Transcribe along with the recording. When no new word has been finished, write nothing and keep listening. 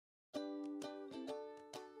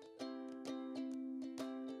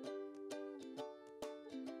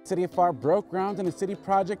City of Pharr broke ground on a city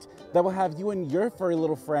project that will have you and your furry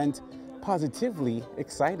little friend positively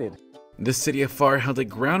excited. The City of Pharr held a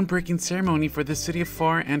groundbreaking ceremony for the City of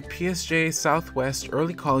Pharr and PSJ Southwest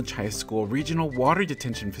Early College High School Regional Water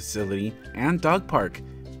Detention Facility and Dog Park,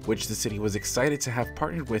 which the city was excited to have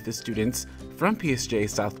partnered with the students from PSJ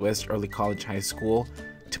Southwest Early College High School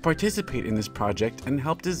to participate in this project and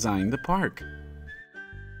help design the park.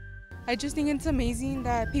 I just think it's amazing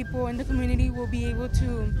that people in the community will be able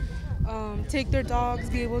to take their dogs,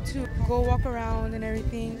 be able to go walk around and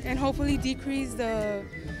everything, and hopefully decrease the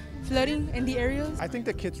flooding in the areas. I think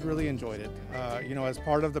the kids really enjoyed it. As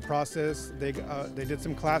part of the process, they did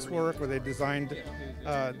some classwork where they designed,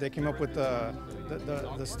 they came up with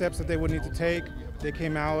the steps that they would need to take. They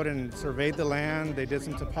came out and surveyed the land. They did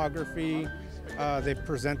some topography. They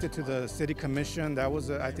presented to the city commission.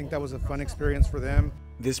 I think that was a fun experience for them.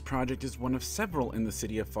 This project is one of several in the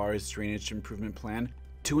City of Pharr's drainage improvement plan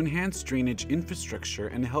to enhance drainage infrastructure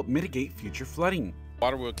and help mitigate future flooding.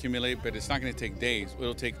 Water will accumulate, but it's not going to take days.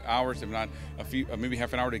 It'll take hours, if not maybe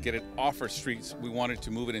half an hour to get it off our streets. We wanted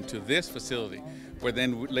to move it into this facility, where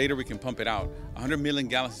then later we can pump it out. 100 million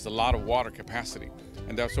gallons is a lot of water capacity,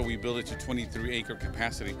 and that's why we built it to 23-acre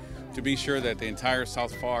capacity to be sure that the entire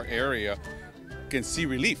South Pharr area can see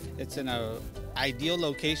relief. It's in an ideal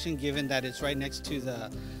location given that it's right next to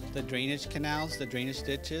the drainage canals, the drainage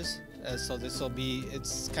ditches. So this will be,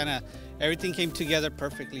 everything came together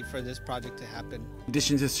perfectly for this project to happen. In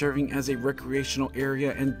addition to serving as a recreational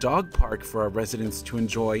area and dog park for our residents to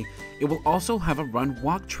enjoy, it will also have a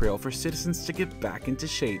run-walk trail for citizens to get back into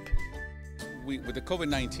shape. With the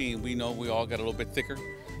COVID-19, we know we all got a little bit thicker,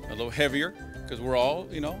 a little heavier, because we're all,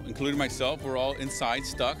 including myself, we're all inside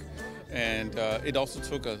stuck. And it also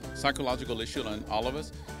took a psychological issue on all of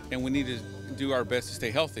us, and we need to do our best to stay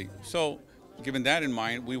healthy. So, given that in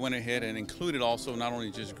mind, we went ahead and included also not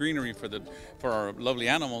only just greenery for our lovely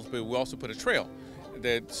animals, but we also put a trail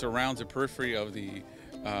that surrounds the periphery of the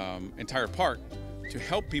entire park to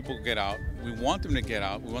help people get out. We want them to get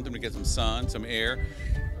out. We want them to get some sun, some air,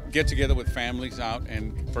 get together with families out,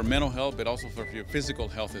 and for mental health, but also for your physical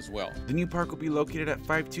health as well. The new park will be located at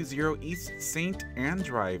 520 East St. Anne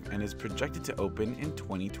Drive and is projected to open in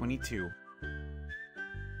 2022.